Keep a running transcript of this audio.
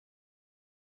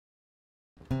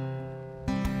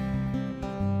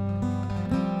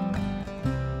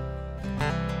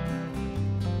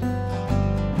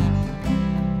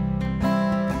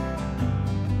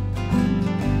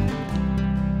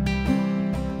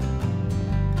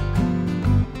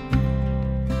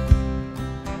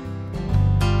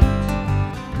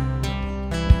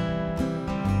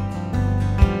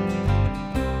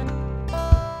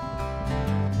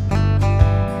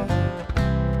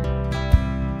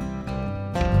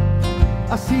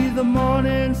I see the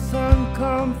morning sun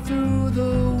come through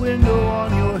the window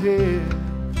on your head.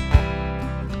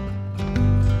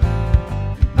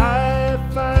 I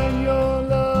find your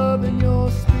love and your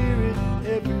spirit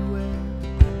everywhere.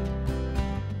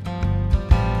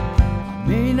 I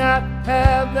may not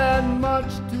have that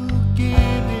much to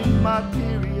give in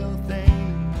material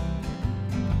things,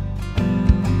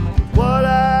 but what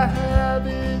I have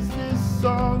is this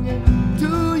song, and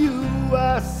to you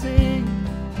I sing.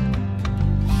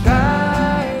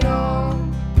 Shine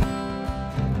on,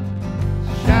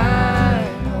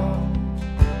 shine on.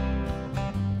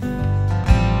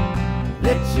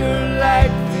 Let your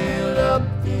light fill up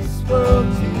this world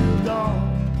till dawn.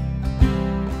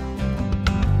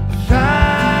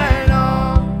 Shine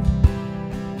on,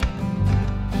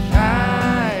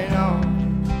 shine on.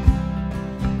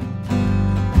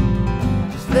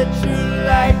 Just let your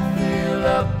light fill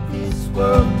up this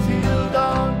world till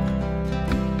dawn.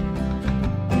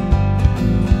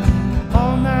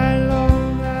 All night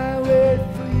long I wait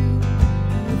for you,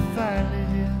 and you're finally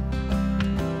here.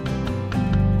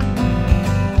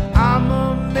 I'm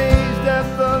amazed at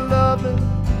the loving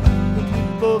that we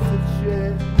both have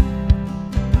shared.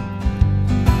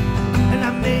 And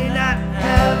I may not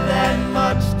have that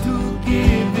much to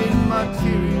give in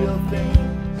material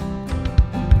things,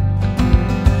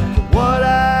 but what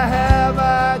I have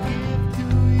I give to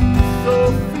you so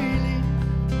freely.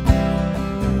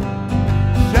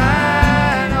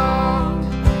 Shine on,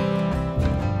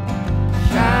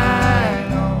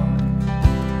 shine on.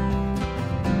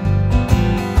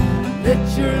 Let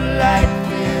your light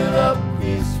fill up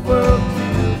this world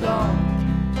till dawn.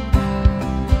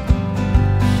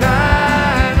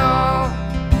 Shine on,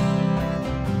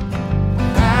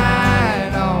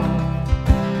 shine on.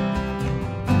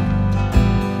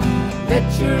 Let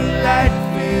your light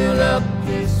fill up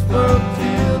this world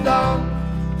till dawn.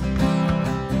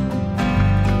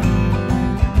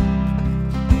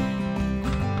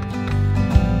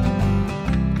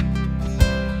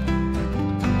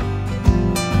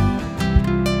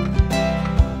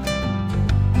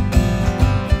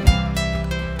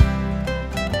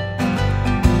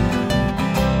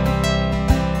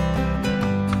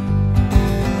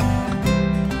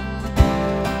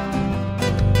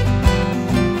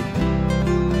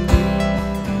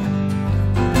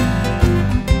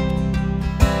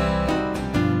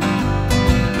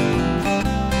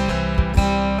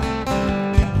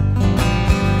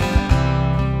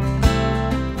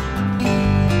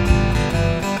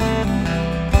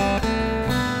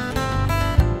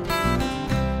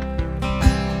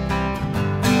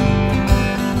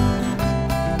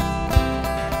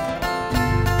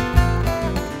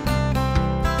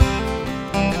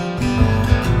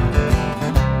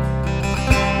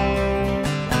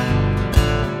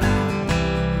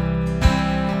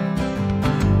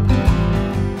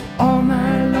 All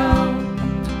night long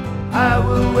I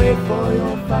will wait for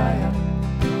your fire.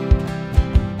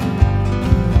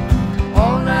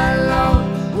 All night long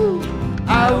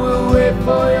I will wait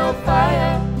for your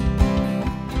fire.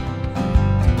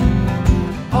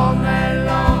 All night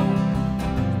long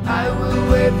I will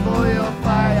wait for your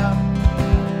fire.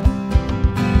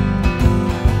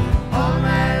 All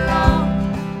night long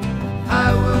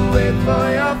I will wait for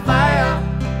your fire.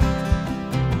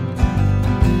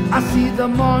 I see the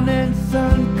morning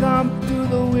sun come through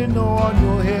the window on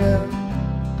your hair.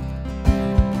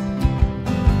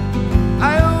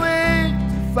 I wait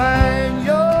to find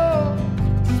your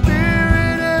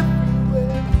spirit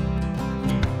everywhere.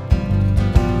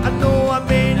 I know I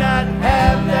may not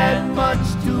have that much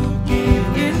to give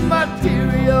in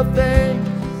material things,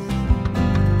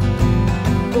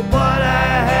 but what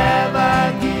I have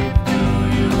I give to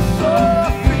you so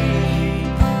free.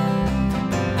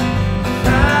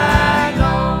 Shine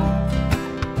on,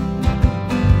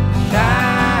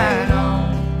 shine on.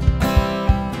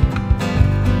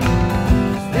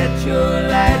 Just let your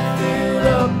light fill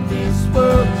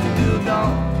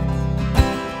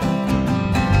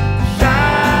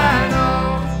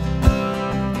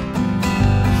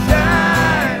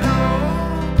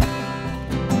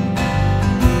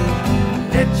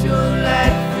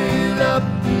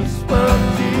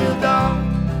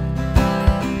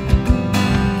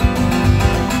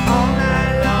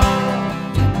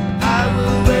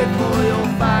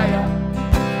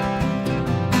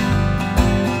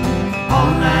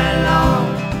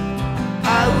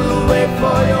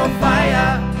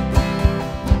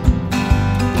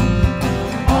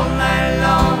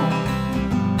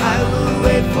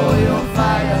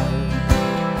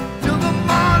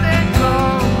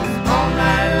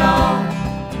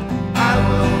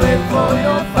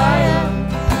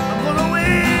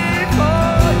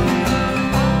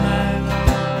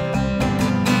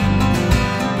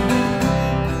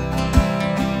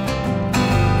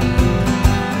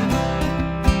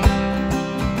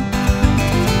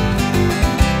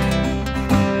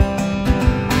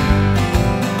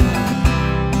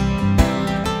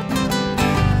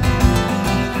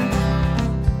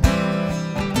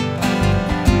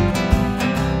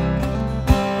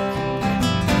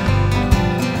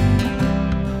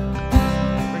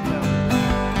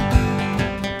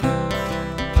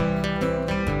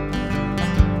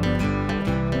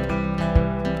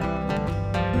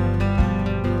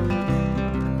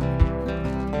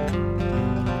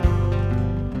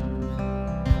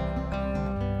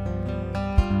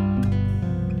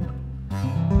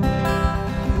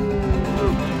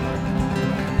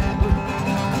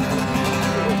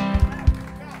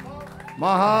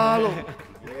Mahalo.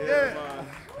 Yeah.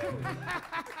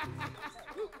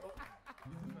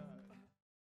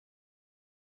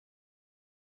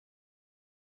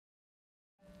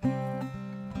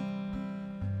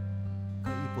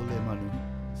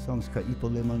 Song's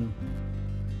Ka'ipole Manu.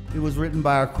 It was written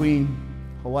by our queen.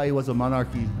 Hawaii was a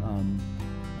monarchy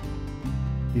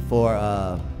before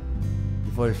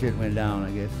the shit went down, I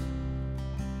guess.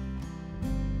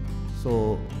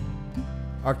 So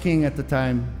our king at the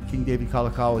time, King David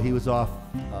Kalakaua, he was off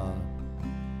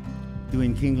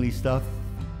doing kingly stuff,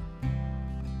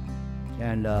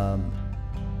 and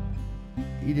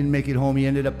he didn't make it home. He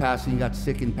ended up passing. He got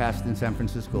sick and passed in San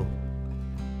Francisco.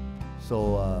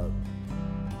 So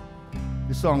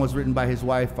this song was written by his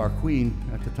wife, our queen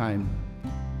at the time.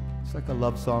 It's like a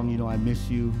love song, you know, I miss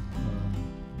you.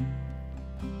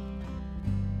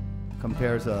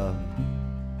 Compares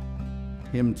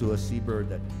him to a seabird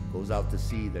that goes out to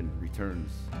sea, then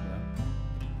returns.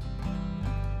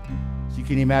 So you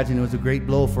can imagine it was a great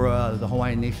blow for the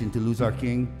Hawaiian nation to lose our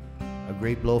king, a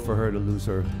great blow for her to lose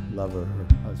her lover, her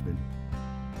husband.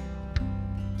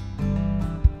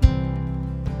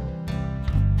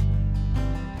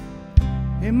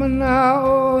 He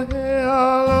manao he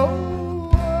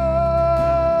aloha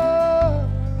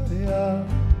ya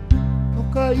no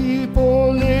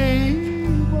ka'ipole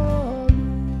manu.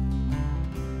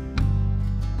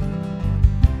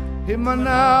 He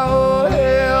manao he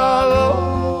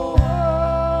aloha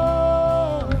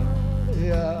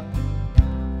ya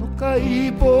no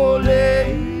ka'ipole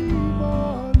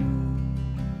manu.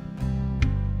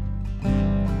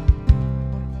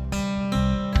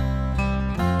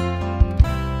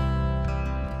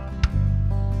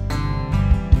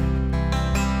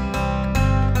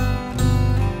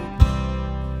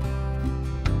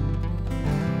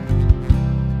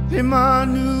 He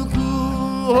manuku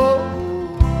hoa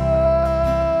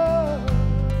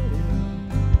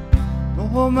no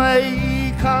mai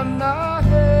I kana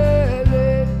hele.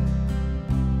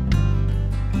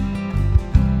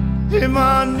 He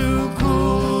manuku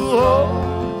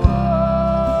hoa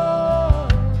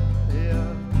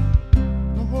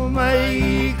no mai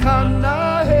I kana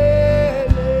hele.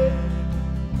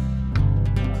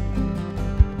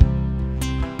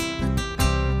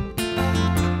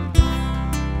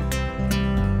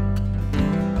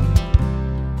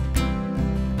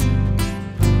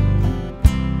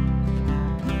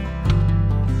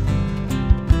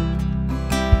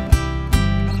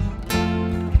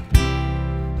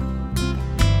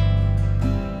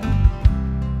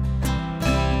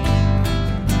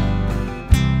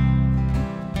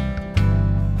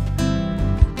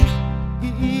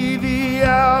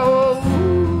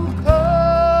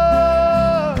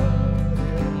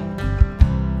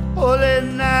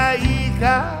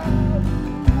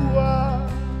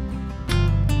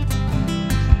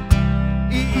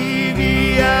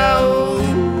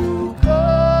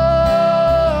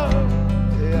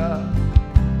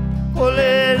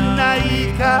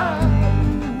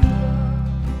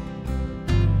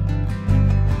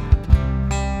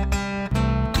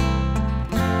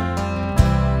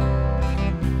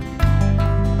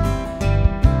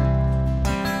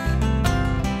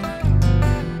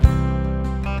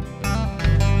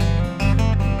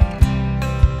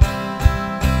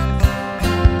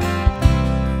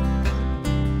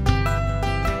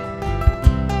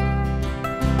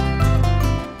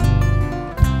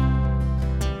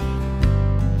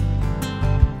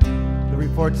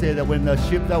 Say that when the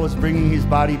ship that was bringing his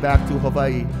body back to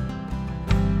Hawaii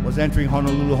was entering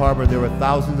Honolulu Harbor, there were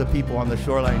thousands of people on the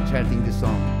shoreline chanting this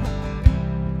song.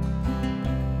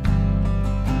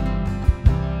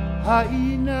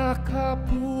 Haina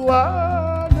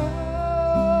kapuana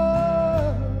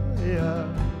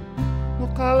no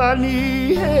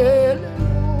kalani hele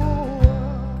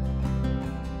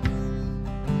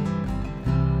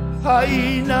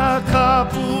Haina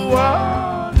kapuana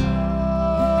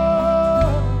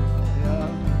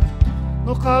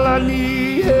no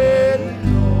kalani hele.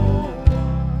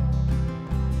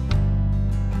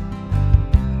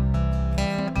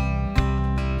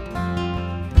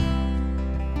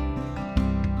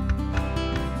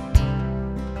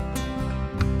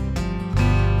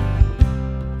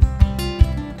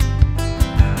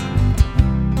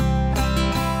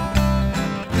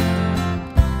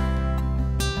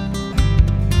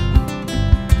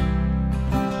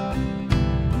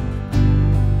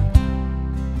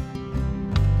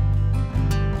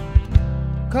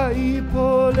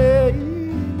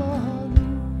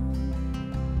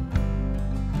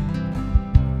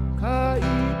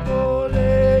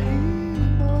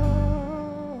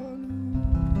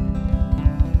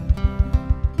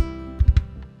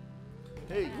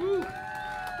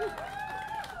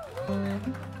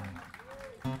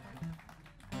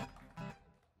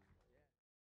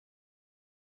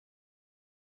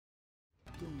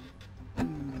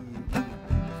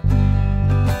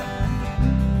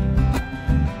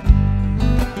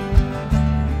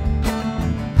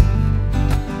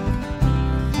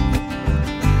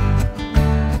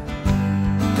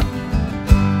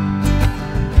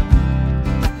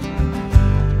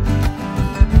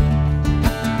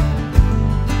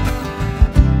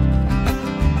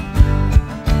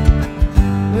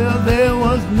 There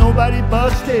was nobody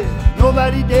busted,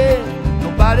 nobody dead,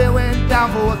 nobody went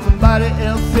down for what somebody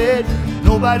else said.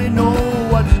 Nobody know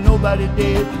what nobody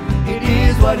did. It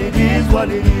is what it is, what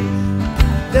it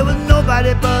is. There was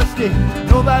nobody busted,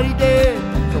 nobody dead,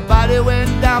 nobody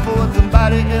went down for what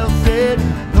somebody else said.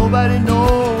 Nobody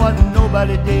know what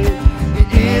nobody did.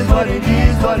 It is what it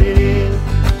is, what it is.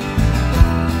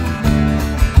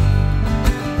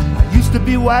 I used to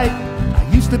be white,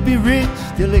 I used to be rich,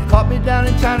 till they caught me down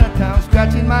in Chinatown,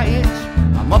 scratching my itch.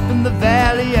 I'm up in the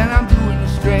valley and I'm doing the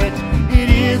stretch. It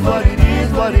is what it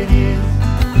is, what it is.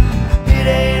 It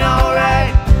ain't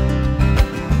alright,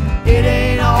 it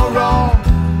ain't all wrong.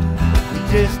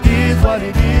 It just is what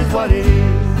it is, what it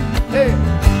is. Hey.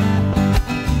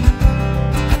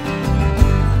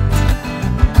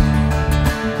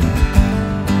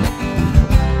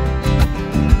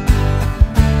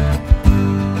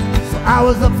 I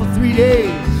was up for 3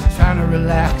 days, trying to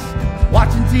relax,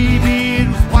 watching TV, it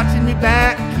was watching me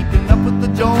back. Keeping up with the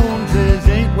Joneses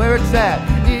ain't where it's at.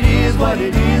 It is what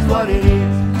it is, what it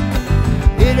is.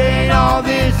 It ain't all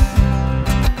this,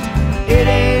 it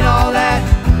ain't all that.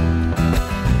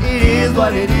 It is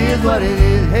what it is, what it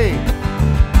is. Hey.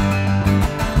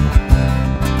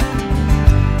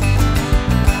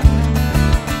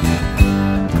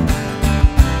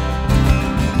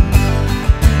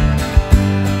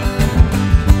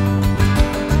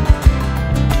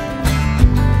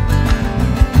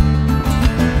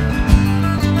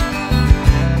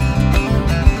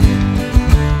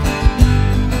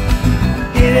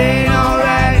 It ain't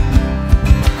alright,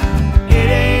 it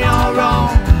ain't all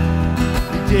wrong.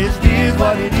 It just is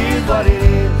what it is, what it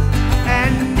is.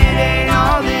 And it ain't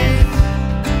all this,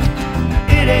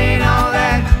 it ain't all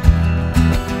that.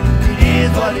 It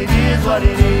is what it is, what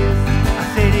it is. I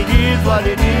said it is what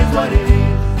it is, what it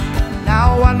is.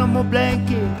 Now I no more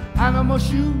blanket, I no more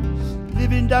shoes.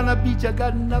 Living down the beach, I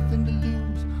got nothing to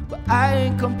lose. But I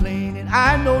ain't complaining,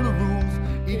 I know the rules.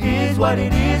 It is what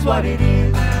it is, what it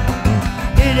is.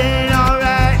 It ain't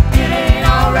alright, it ain't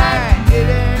alright, it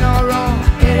ain't all wrong,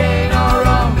 it ain't all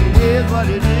wrong. It is what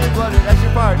it is, what it is. That's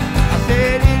your part. I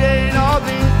said it ain't all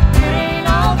this, it ain't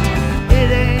all this,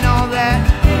 it ain't all that,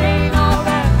 it ain't all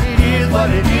that. It is what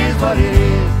it is, what it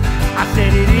is. I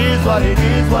said it is what it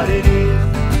is, what it is.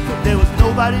 So there was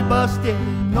nobody busted,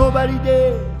 nobody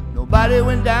dead, nobody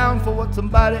went down for what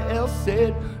somebody else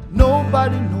said.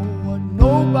 Nobody know what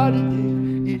nobody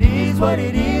did. It is what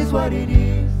it is, what it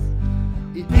is.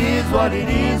 It is what it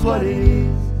is, what it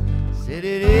is. Said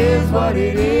it is what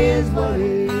it is, what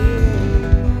it is.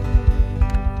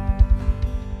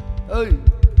 Hey.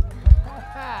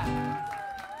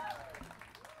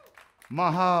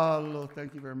 Mahalo.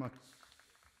 Thank you very much.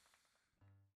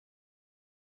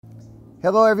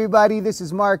 Hello everybody, this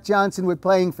is Mark Johnson with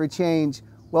Playing for Change,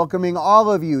 welcoming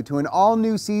all of you to an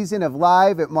all-new season of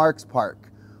Live at Mark's Park.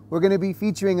 We're going to be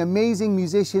featuring amazing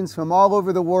musicians from all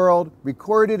over the world,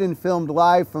 recorded and filmed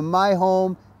live from my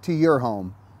home to your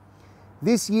home.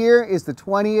 This year is the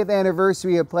 20th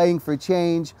anniversary of Playing for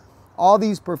Change. All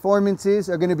these performances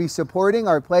are going to be supporting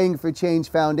our Playing for Change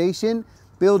Foundation,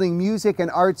 building music and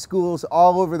art schools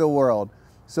all over the world.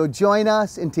 So join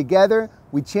us, and together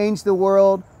we change the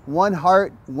world, one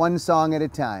heart, one song at a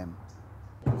time.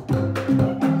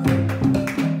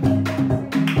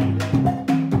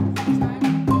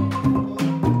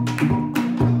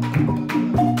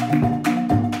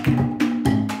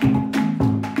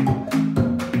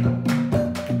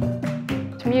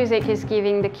 Music is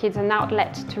giving the kids an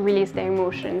outlet to release their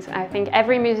emotions. I think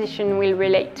every musician will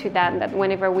relate to that, that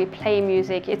whenever we play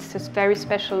music, it's this very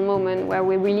special moment where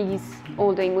we release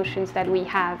all the emotions that we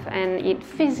have, and it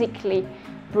physically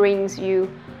brings you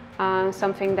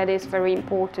something that is very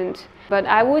important. But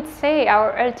I would say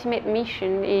our ultimate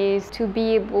mission is to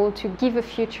be able to give a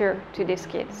future to these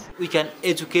kids. We can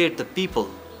educate the people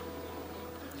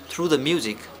through the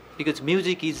music, because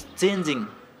music is changing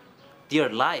their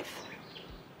life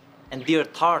and their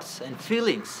thoughts and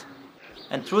feelings.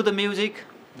 And through the music,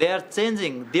 they are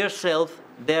changing their self,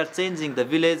 they are changing the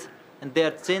village, and they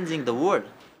are changing the world.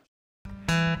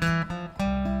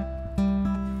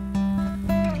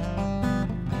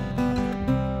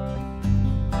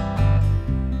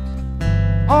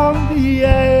 On the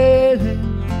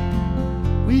island,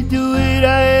 we do it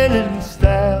island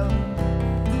style.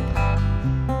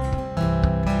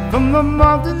 From the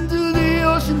mountain to the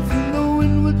ocean, from the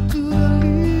windward to the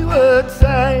leeward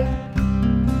side.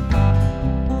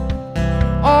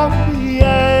 On the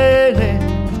island,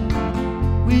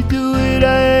 we do it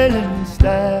island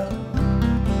style.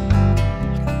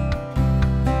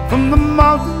 From the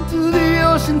mountain to the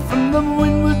ocean, from the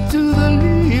windward to the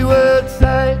leeward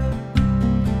side.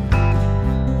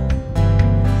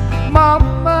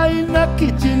 Mama in the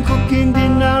kitchen cooking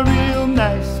dinner real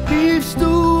nice. Beef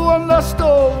stew on the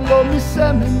stove, love me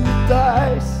salmon with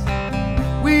ice.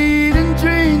 We eat and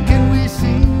drink and we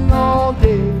sing all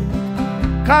day.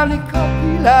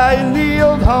 Kanikapila in the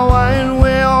old Hawaiian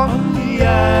way. On the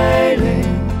island,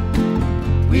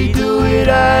 we do it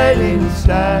island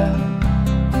style.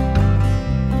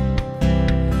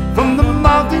 From the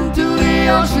mountain to the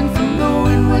ocean, from the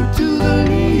windward to the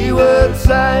leeward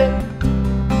side.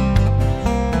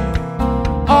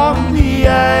 On the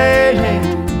island,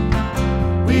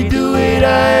 we do it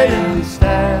island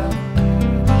style.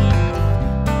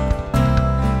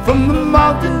 From the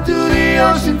mountain to the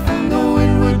ocean, from the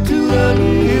windward to the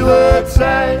leeward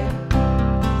side.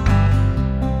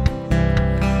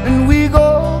 And we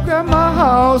go grandma's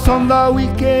house on the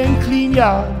weekend clean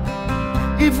yard.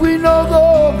 If we no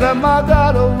go, grandma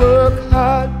gotta work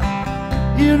hard.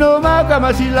 You know my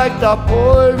grandma, she like the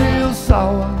boy real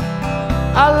sour.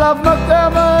 I love my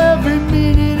grandma every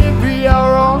minute, every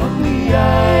hour. On the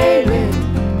island,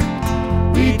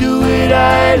 we do it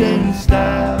island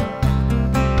style.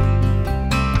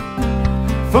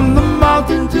 From the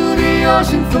mountain to the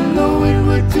ocean, from the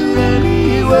windward to the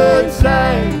leeward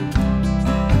side.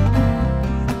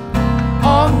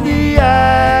 On the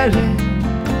island,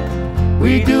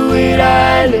 we do it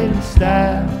island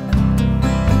style.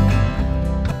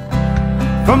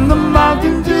 From the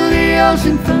mountain to the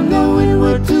ocean, from the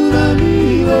windward to the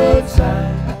leeward side.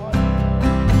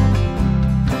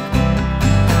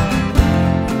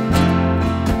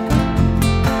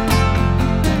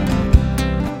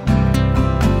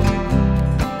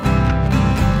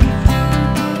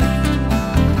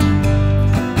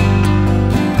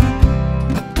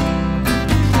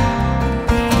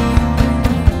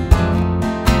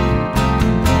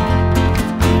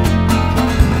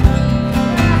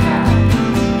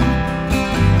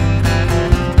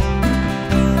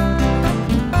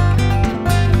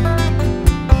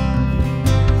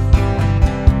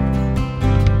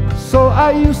 So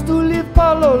I used to live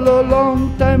Palolo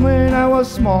long time when I was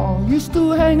small. Used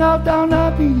to hang out down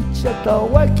the beach at the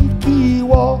Waikiki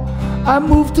wall. I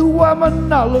moved to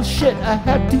Wamanalo, shit, I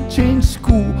had to change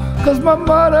school. Cause my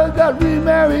mother got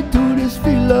remarried to this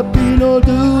Filipino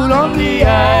dude. On the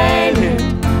island,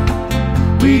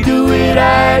 we do it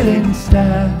island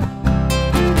style.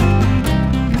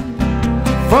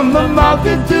 From the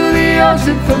mountain to the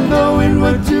ocean, from the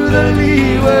windward to the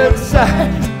leeward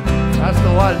side. That's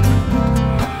the one.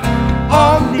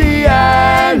 On the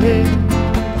island,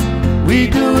 we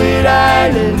do it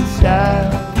island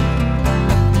style.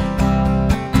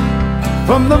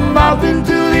 From the mountain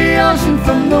to the ocean,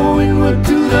 from the windward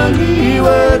to the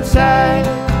leeward side.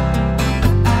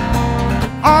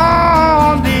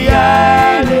 On the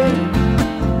island,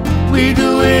 we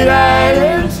do it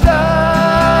island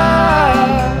style.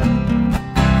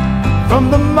 From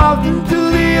the mountain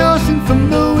to the ocean, from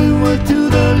the windward to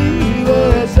the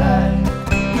leeward side.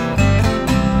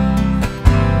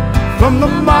 From the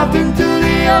mountain to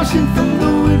the ocean, from the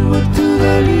windward to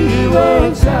the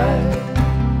leeward side.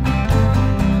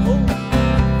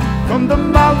 From the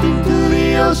mountain to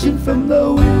the ocean, from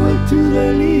the windward to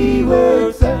the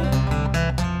leeward side.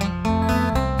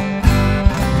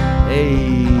 Hey,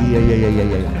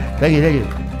 yeah. Thank you.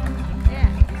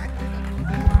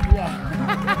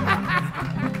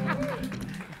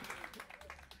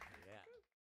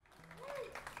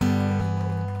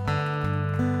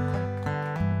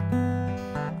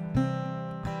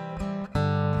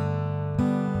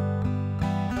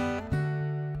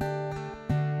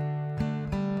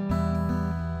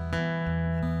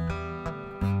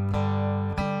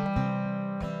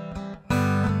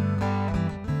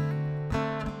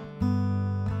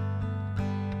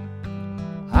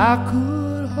 I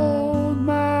could hold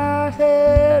my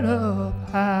head up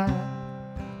high,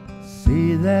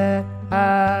 say that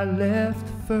I left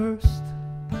first,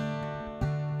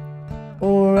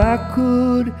 or I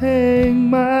could hang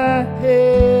my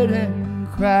head and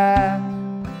cry.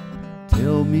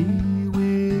 Tell me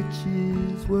which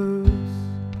is worse.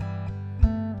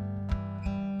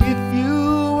 If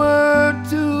you were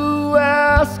to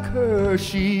ask her,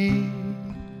 she'd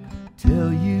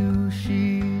tell you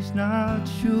she's not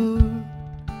sure.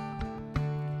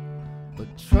 But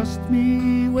trust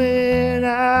me when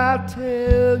I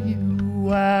tell you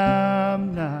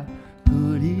I'm not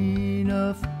good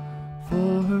enough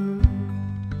for her.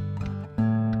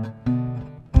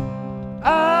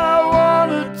 I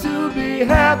want her to be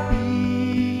happy.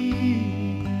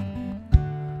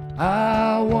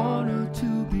 I want her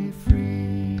to be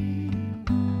free.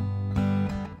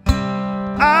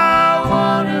 I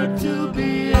want her to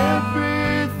be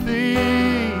everything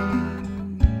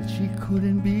that she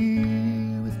couldn't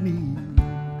be with me.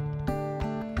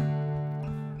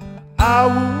 I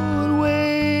would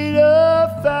wait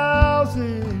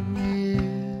 1,000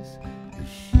 years if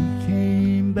she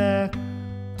came back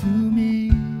to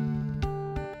me.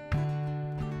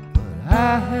 But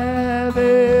I have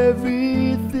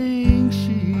everything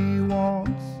she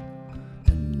wants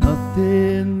and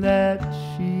nothing that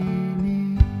she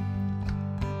needs.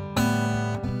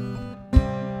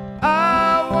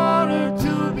 I want her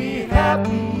to be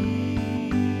happy.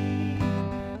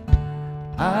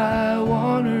 I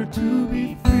want her to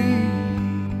be free.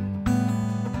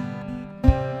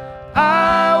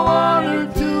 I want her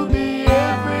to be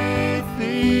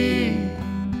everything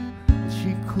that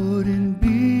she couldn't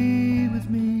be with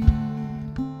me.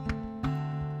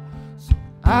 So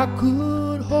I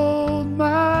could hold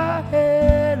my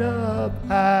head up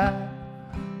high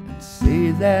and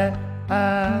say that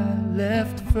I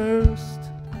left first,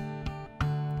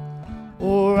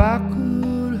 or I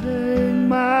could hang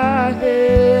my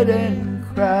head and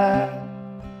cry.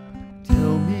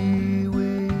 Tell me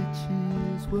which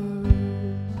is worse.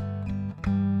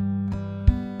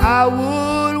 I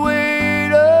would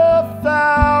wait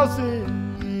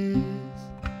 1,000 years.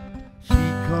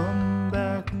 She'd come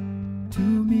back to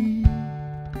me.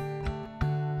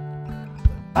 But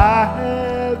I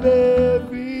have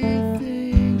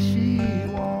everything she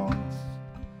wants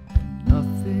and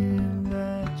nothing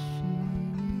that she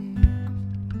needs.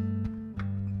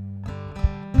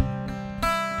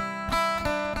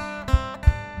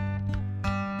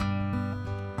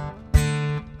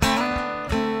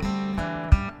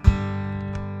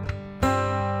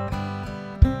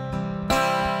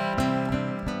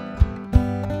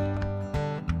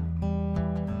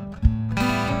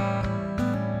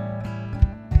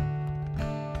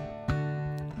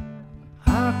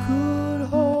 I could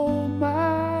hold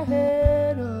my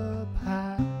head up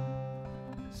high,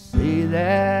 say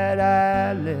that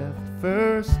I left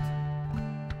first,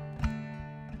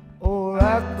 or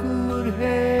I could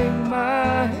hang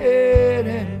my head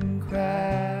and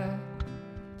cry.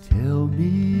 Tell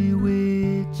me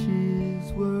which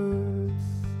is worse.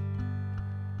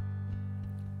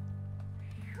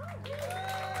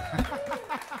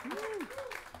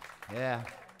 Yeah.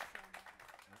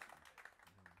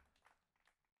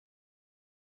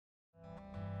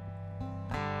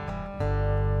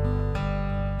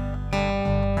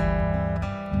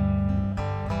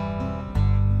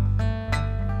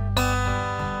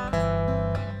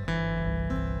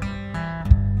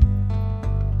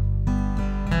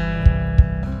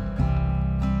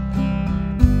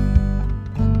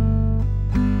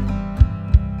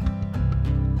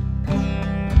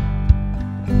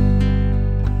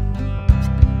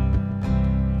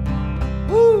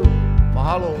 Woo!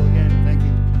 Mahalo again. Thank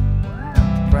you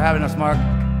for having us, Mark.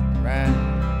 Ran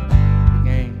the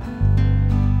game.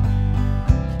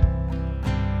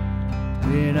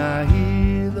 When I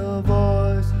hear the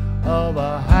voice of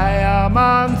a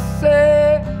Hawaiian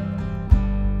say,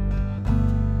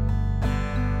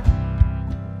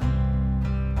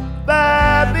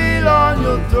 Babylon,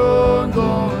 your throne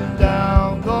going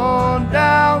down, going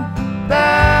down.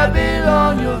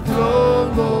 Babylon, your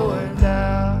throne going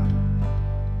down.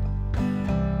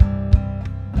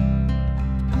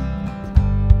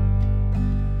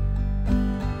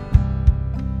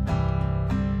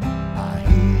 I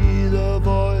hear the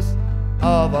voice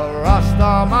of a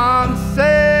Rastaman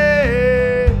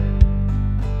say,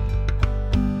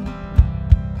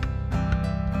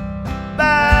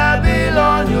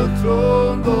 Babylon, your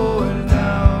throne going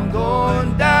down,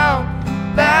 going down.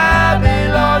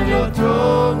 Babylon, your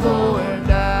throne going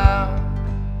down.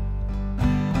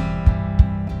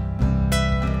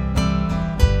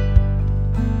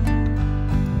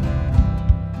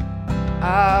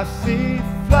 I see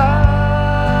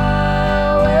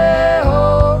fly away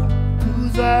home to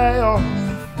Zion,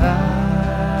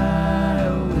 fly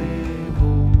away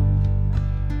home.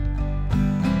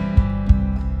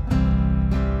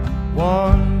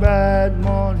 One bright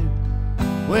morning,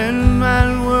 when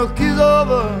man work is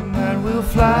over, man will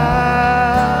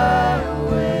fly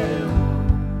away home.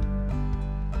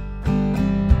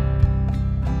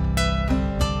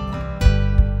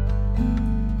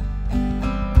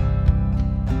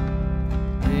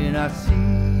 When I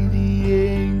see the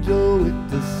angel with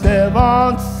the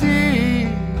seven seas.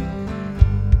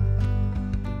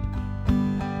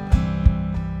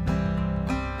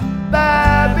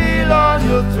 Babylon,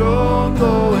 your throne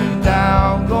going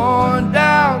down, going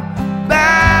down.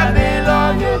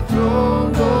 Babylon, your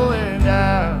throne going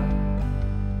down.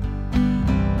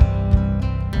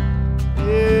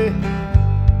 Yeah.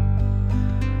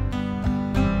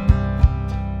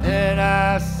 And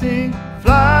I sing,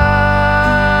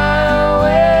 fly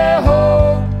away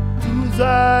home to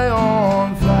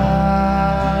Zion,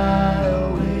 fly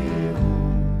away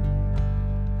home.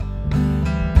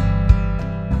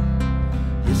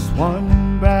 It's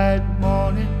one bright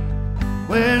morning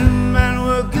when man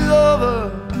work is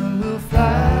over, and we'll fly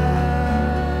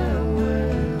away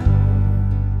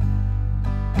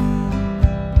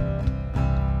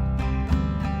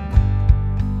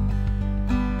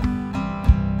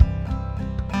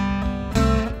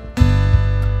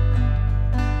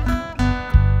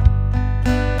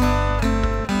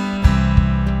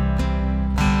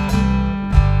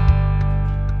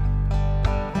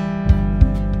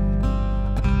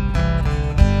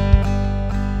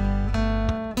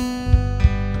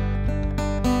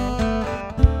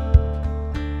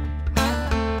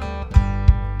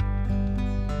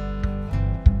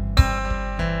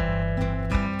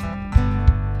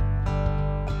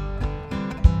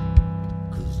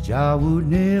Jah would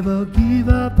never give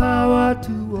our power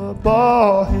to a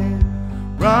bald-head.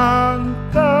 Run,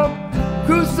 come,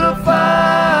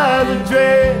 crucify the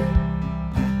dread.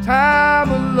 Time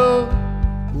alone,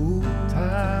 oh,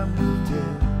 time will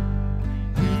tell.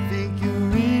 You think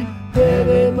you're in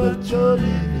heaven, but you're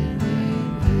living in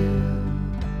hell.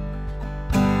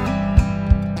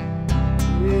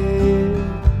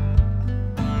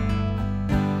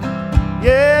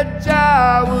 Yeah,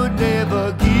 Jah would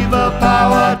never give a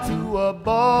power to a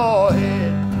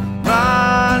bald-head.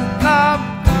 Run, come,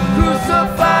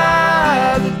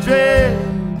 crucify the dread.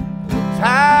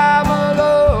 Time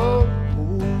alone,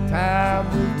 oh, time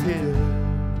will tell.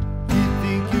 You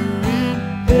think you're in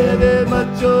heaven, but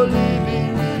you're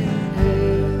living in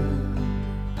hell.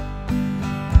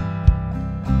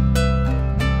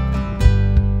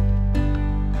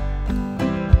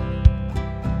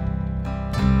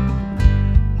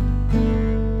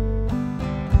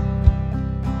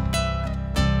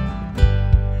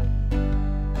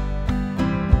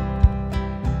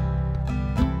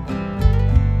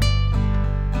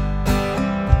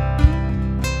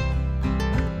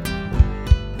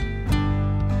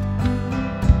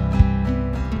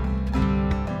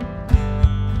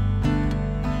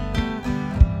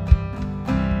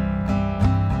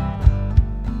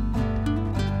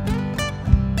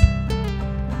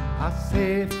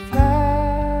 Say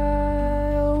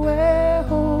fly away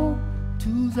home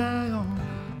to Zion,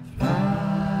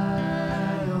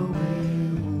 fly away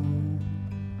home.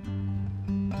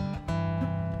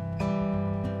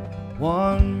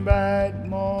 One bright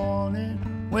morning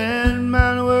when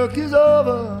man work is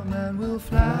over, man will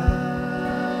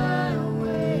fly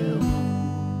away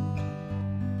home.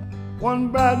 One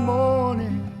bright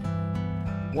morning,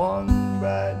 one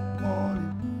bright morning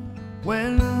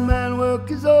when man work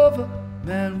is over,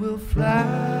 man will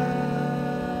fly